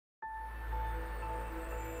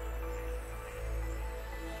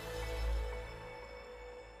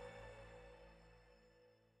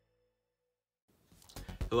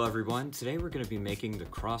Hello everyone, today we're going to be making the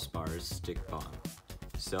crossbars stick bomb.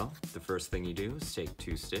 So, the first thing you do is take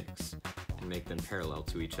two sticks and make them parallel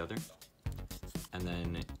to each other. And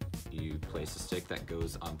then you place a stick that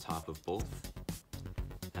goes on top of both,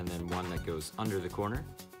 and then one that goes under the corner,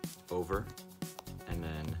 over, and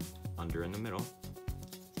then under in the middle.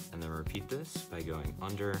 And then repeat this by going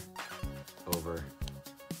under, over,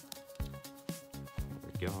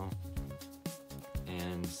 there we go,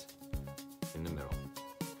 and in the middle.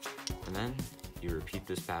 And then you repeat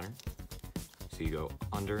this pattern. So you go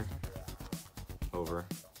under, over,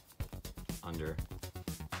 under,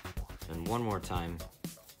 and one more time,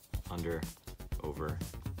 under, over,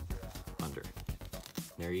 under.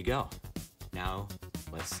 There you go. Now,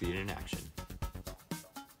 let's see it in action.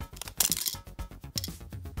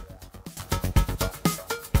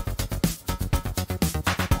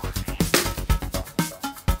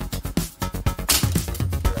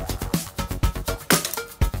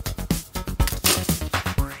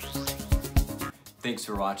 Thanks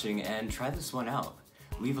for watching, and try this one out.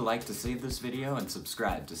 Leave a like to save this video and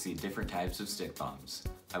subscribe to see different types of stick bombs.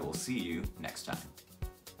 I will see you next time.